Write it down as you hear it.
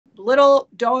little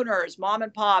donors, mom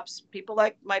and pops, people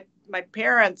like my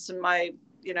parents and my,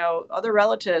 other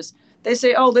relatives, they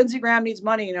say, oh, Lindsey Graham needs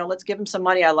money. Let's give him some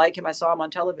money. I like him. I saw him on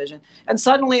television. And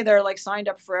suddenly they're like signed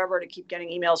up forever to keep getting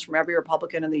emails from every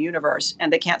Republican in the universe,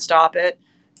 and they can't stop it.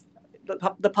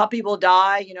 The puppy will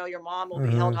die. Your mom will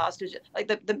be held hostage. Like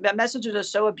the messages are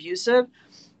so abusive.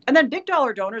 And then big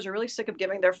dollar donors are really sick of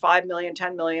giving their $5 million,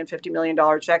 $10 million, $50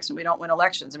 million checks, and we don't win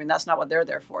elections. I mean, that's not what they're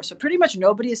there for. So pretty much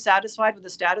nobody is satisfied with the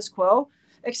status quo,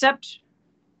 except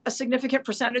a significant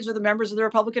percentage of the members of the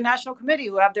Republican National Committee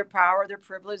who have their power, their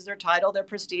privilege, their title, their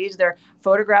prestige, their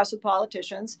photographs with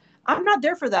politicians. I'm not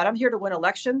there for that. I'm here to win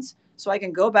elections so I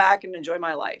can go back and enjoy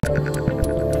my life.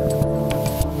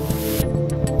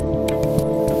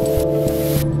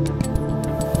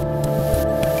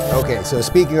 Okay, so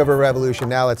speaking of a revolution,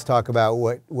 now let's talk about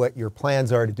what your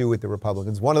plans are to do with the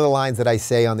Republicans. One of the lines that I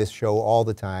say on this show all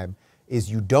the time is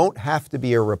you don't have to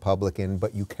be a Republican,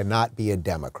 but you cannot be a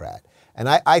Democrat. And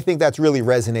I think that's really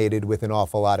resonated with an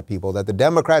awful lot of people, that the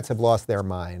Democrats have lost their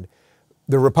mind.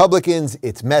 The Republicans,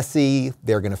 it's messy,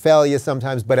 they're going to fail you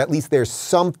sometimes, but at least there's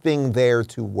something there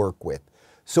to work with.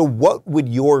 So what would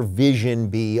your vision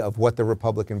be of what the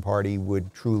Republican Party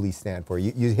would truly stand for?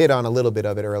 You hit on a little bit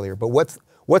of it earlier, but what's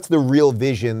the real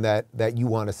vision that you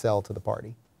want to sell to the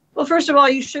party? Well, first of all,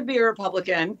 you should be a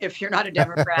Republican if you're not a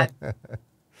Democrat.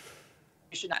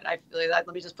 You should not. Let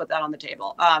me just put that on the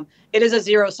table. It is a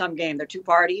zero-sum game. There are two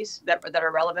parties that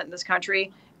are relevant in this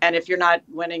country, and if you're not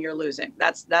winning, you're losing.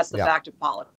 That's the fact of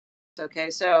politics. Okay,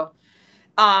 so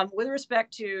with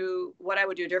respect to what I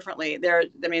would do differently,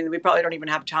 we probably don't even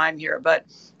have time here, but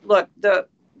look, the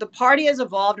party has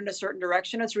evolved in a certain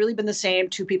direction. It's really been the same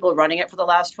two people running it for the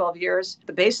last 12 years.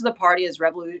 The base of the party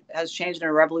has changed in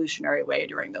a revolutionary way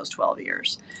during those 12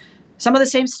 years. Some of the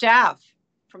same staff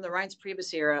from the Reince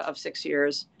Priebus era of 6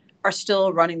 years are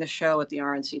still running the show at the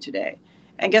RNC today.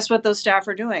 And guess what those staff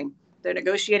are doing? They're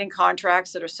negotiating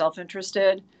contracts that are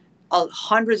self-interested.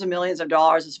 Hundreds of millions of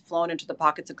dollars has flown into the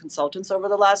pockets of consultants over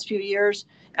the last few years,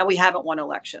 and we haven't won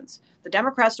elections. The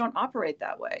Democrats don't operate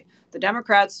that way. The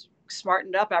Democrats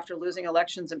smartened up after losing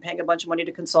elections and paying a bunch of money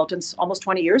to consultants almost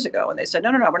 20 years ago. And they said,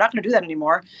 no, we're not going to do that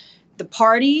anymore. The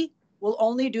party will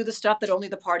only do the stuff that only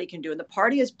the party can do. And the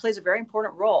party plays a very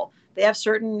important role. They have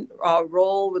certain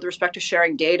role with respect to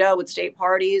sharing data with state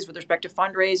parties, with respect to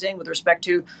fundraising, with respect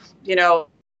to, they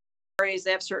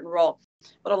have certain role.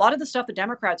 But a lot of the stuff the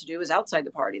Democrats do is outside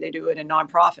the party. They do it in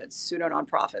nonprofits,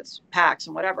 pseudo-nonprofits, PACs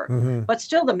and whatever. Mm-hmm. But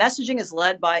still, the messaging is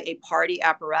led by a party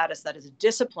apparatus that is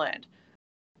disciplined,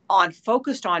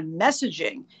 focused on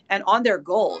messaging and on their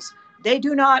goals. They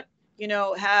do not,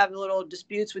 have little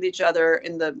disputes with each other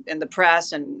in the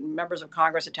press and members of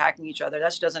Congress attacking each other. That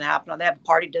just doesn't happen. They have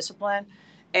party discipline,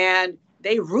 and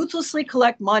they ruthlessly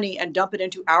collect money and dump it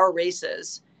into our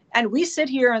races. And we sit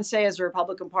here and say, as a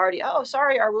Republican Party, oh,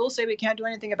 sorry, our rules say we can't do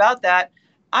anything about that.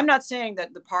 I'm not saying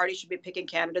that the party should be picking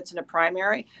candidates in a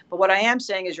primary, but what I am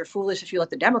saying is you're foolish if you let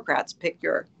the Democrats pick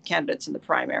your candidates in the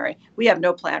primary. We have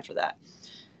no plan for that.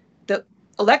 The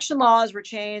election laws were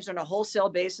changed on a wholesale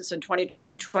basis in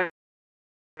 2020,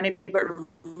 but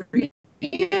really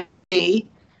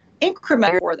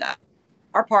incremental for that.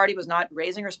 Our party was not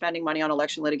raising or spending money on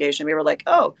election litigation. We were like,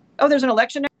 oh, there's an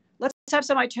election. Let's have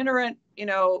some itinerant,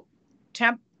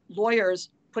 temp lawyers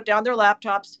put down their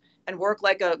laptops and work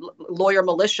like a lawyer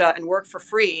militia and work for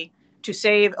free to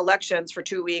save elections for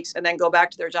 2 weeks and then go back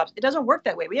to their jobs. It doesn't work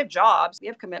that way. We have jobs, we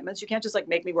have commitments. You can't just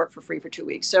make me work for free for 2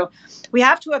 weeks. So we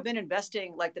have to have been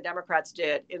investing like the Democrats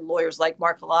did in lawyers like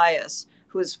Mark Elias,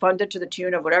 who is funded to the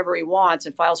tune of whatever he wants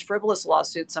and files frivolous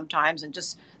lawsuits sometimes and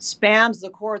just spams the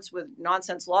courts with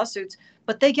nonsense lawsuits.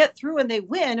 But they get through and they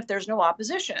win if there's no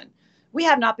opposition. We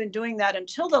have not been doing that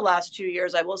until the last 2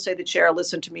 years. I will say the chair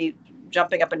listened to me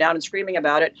jumping up and down and screaming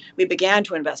about it. We began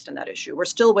to invest in that issue. We're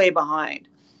still way behind.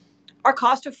 Our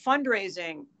cost of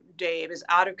fundraising, Dave, is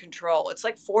out of control. It's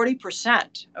like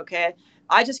 40%, okay?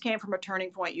 I just came from a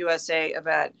Turning Point USA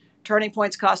event. Turning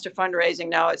Point's cost of fundraising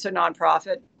now, it's a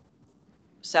nonprofit,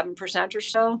 7% or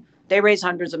so. They raise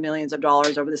hundreds of millions of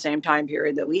dollars over the same time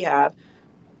period that we have.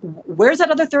 Where's that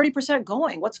other 30%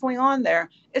 going? What's going on there?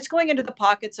 It's going into the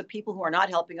pockets of people who are not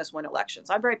helping us win elections.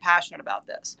 I'm very passionate about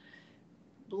this.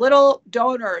 Little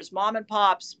donors, mom and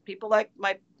pops, people like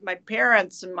my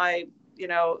parents and my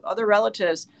other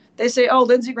relatives, they say, oh,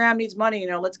 Lindsey Graham needs money.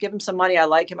 Let's give him some money. I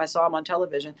like him. I saw him on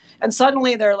television. And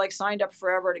suddenly they're like signed up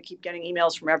forever to keep getting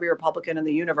emails from every Republican in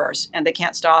the universe, and they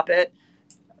can't stop it.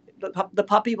 The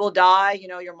puppy will die.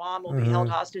 Your mom will be held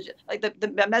hostage. Like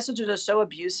the messages are so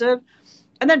abusive.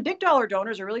 And then big dollar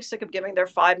donors are really sick of giving their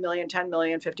 $5 million, $10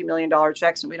 million, $50 million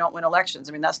checks, and we don't win elections.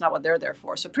 I mean, that's not what they're there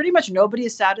for. So pretty much nobody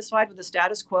is satisfied with the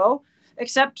status quo,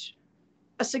 except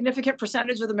a significant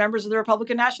percentage of the members of the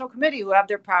Republican National Committee who have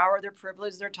their power, their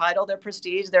privilege, their title, their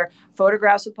prestige, their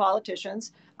photographs with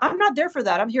politicians. I'm not there for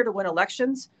that. I'm here to win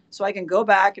elections so I can go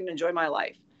back and enjoy my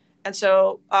life. And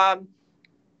so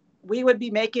we would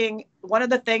be making one of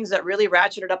the things that really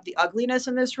ratcheted up the ugliness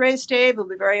in this race, Dave. It'll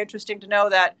be very interesting to know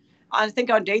that I think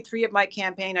on day 3 of my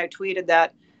campaign, I tweeted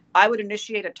that I would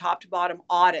initiate a top to bottom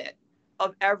audit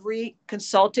of every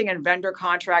consulting and vendor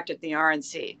contract at the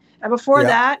RNC. And before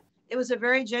that, it was a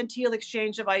very genteel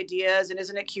exchange of ideas. And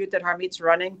isn't it cute that Harmeet's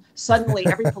running? Suddenly,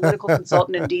 every political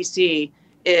consultant in DC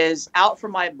is out for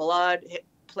my blood,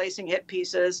 placing hit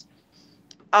pieces.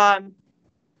 But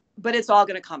it's all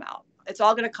going to come out. It's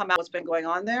all going to come out what's been going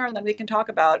on there. And then we can talk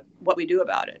about what we do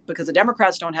about it, because the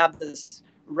Democrats don't have this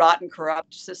rotten,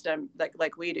 corrupt system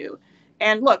like we do.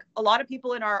 And look, a lot of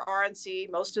people in our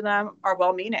RNC, most of them are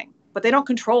well-meaning, but they don't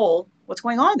control what's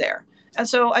going on there. And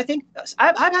so I think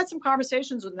I've had some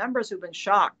conversations with members who've been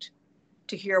shocked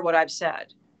to hear what I've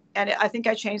said. And I think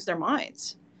I changed their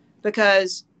minds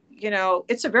because,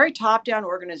 it's a very top-down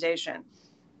organization.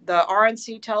 The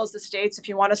RNC tells the states, if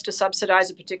you want us to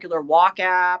subsidize a particular walk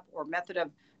app or method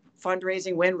of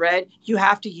fundraising, win red, you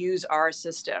have to use our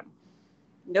system.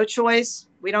 No choice.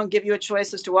 We don't give you a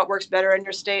choice as to what works better in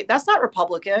your state. That's not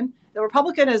Republican. The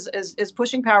Republican is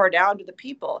pushing power down to the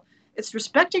people. It's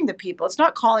respecting the people. It's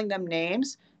not calling them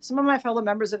names. Some of my fellow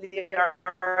members of the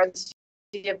RNC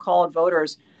have called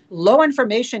voters low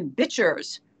information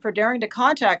bitchers for daring to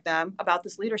contact them about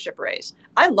this leadership race.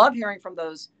 I love hearing from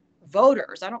those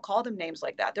voters. I don't call them names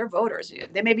like that. They're voters.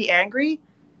 They may be angry.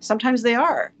 Sometimes they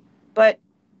are. But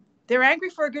they're angry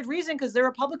for a good reason, because they're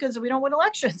Republicans and we don't win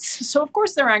elections. So of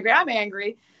course they're angry. I'm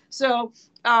angry. So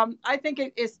I think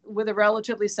it is with a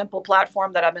relatively simple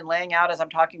platform that I've been laying out as I'm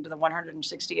talking to the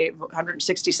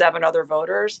 167 other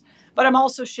voters. But I'm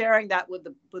also sharing that with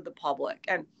the public.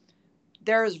 And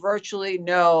there is virtually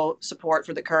no support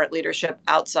for the current leadership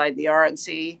outside the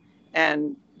RNC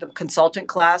and the consultant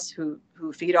class who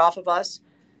feed off of us.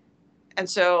 And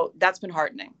so that's been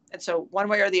heartening. And so one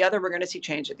way or the other, we're going to see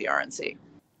change at the RNC.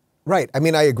 Right. I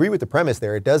mean, I agree with the premise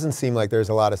there. It doesn't seem like there's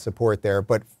a lot of support there,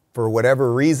 but for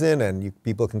whatever reason, and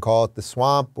people can call it the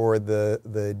swamp or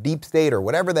the deep state or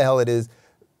whatever the hell it is,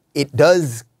 it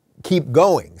does keep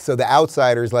going. So the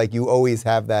outsiders, like you, always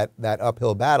have that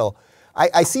uphill battle.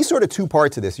 I see sort of two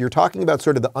parts of this. You're talking about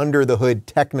sort of the under the hood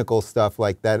technical stuff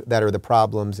like that are the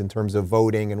problems in terms of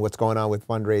voting and what's going on with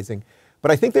fundraising. But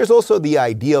I think there's also the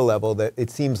idea level that it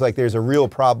seems like there's a real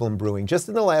problem brewing. Just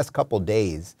in the last couple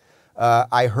days,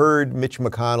 I heard Mitch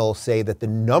McConnell say that the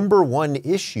 #1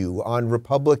 issue on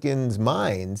Republicans'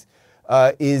 minds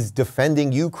is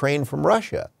defending Ukraine from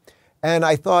Russia. And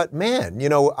I thought, man,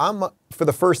 for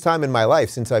the first time in my life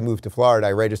since I moved to Florida,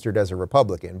 I registered as a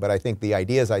Republican. But I think the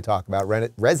ideas I talk about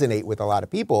resonate with a lot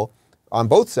of people on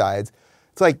both sides.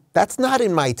 It's like, that's not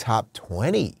in my top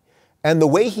 20. And the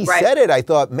way he said it, I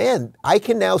thought, man, I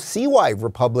can now see why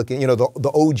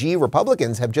the OG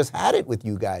Republicans have just had it with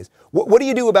you guys. What do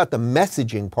you do about the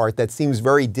messaging part that seems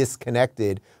very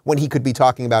disconnected when he could be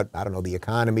talking about, I don't know, the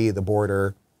economy, the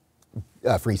border,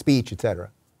 free speech, et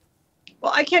cetera?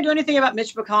 Well, I can't do anything about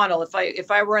Mitch McConnell.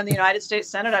 If I were in the United States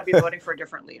Senate, I'd be voting for a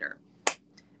different leader.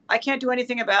 I can't do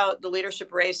anything about the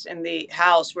leadership race in the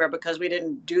House, where because we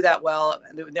didn't do that well,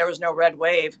 there was no red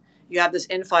wave. You have this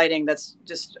infighting that's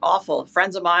just awful.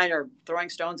 Friends of mine are throwing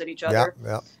stones at each other.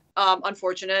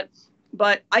 Unfortunate.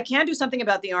 But I can do something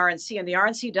about the RNC, and the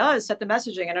RNC does set the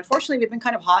messaging. And unfortunately, we've been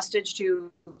kind of hostage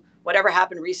to whatever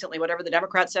happened recently, whatever the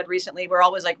Democrats said recently. We're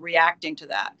always like reacting to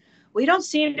that. We don't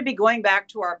seem to be going back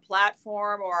to our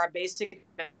platform or our basic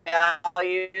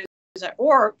values,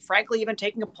 or frankly, even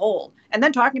taking a poll and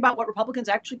then talking about what Republicans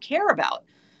actually care about.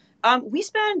 We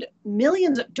spend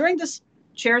millions during this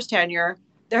chair's tenure.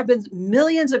 There have been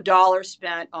millions of dollars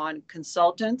spent on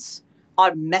consultants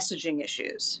on messaging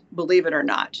issues, believe it or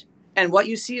not. And what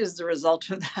you see is the result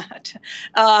of that.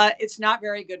 It's not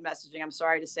very good messaging. I'm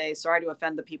sorry to say, sorry to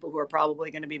offend the people who are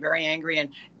probably going to be very angry and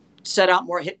set out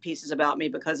more hit pieces about me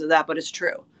because of that, but it's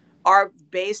true. Our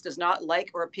base does not like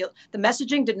or appeal. The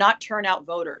messaging did not turn out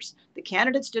voters. The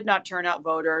candidates did not turn out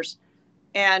voters.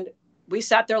 And we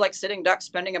sat there like sitting ducks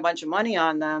spending a bunch of money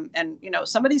on them. And,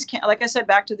 some of these, like I said,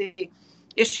 back to the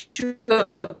issue of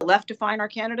left define our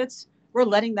candidates, we're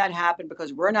letting that happen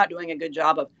because we're not doing a good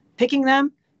job of picking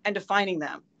them and defining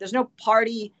them. There's no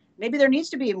party maybe there needs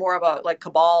to be more of a like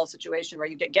cabal situation where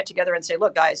you get together and say,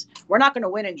 look, guys, we're not going to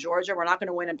win in Georgia. We're not going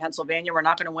to win in Pennsylvania. We're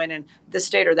not going to win in this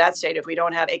state or that state if we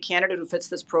don't have a candidate who fits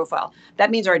this profile.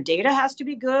 That means our data has to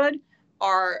be good.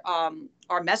 Our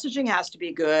messaging has to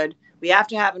be good. We have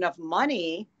to have enough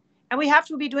money, and we have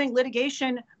to be doing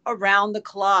litigation around the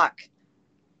clock.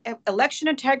 Election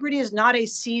integrity is not a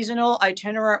seasonal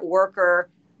itinerant worker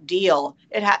deal.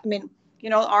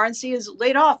 RNC has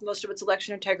laid off most of its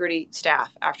election integrity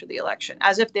staff after the election,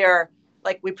 as if they're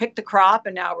like, we picked the crop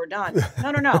and now we're done.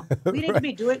 No. We need to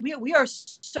be doing, we are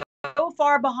so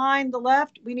far behind the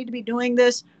left. We need to be doing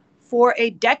this for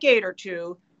a decade or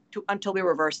two until we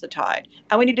reverse the tide.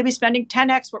 And we need to be spending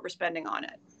 10x what we're spending on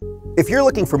it. If you're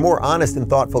looking for more honest and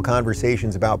thoughtful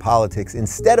conversations about politics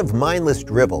instead of mindless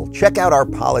drivel, check out our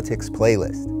politics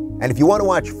playlist. And if you want to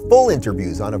watch full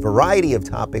interviews on a variety of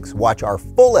topics, watch our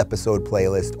full episode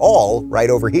playlist, all right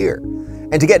over here.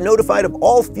 And to get notified of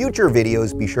all future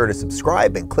videos, be sure to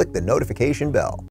subscribe and click the notification bell.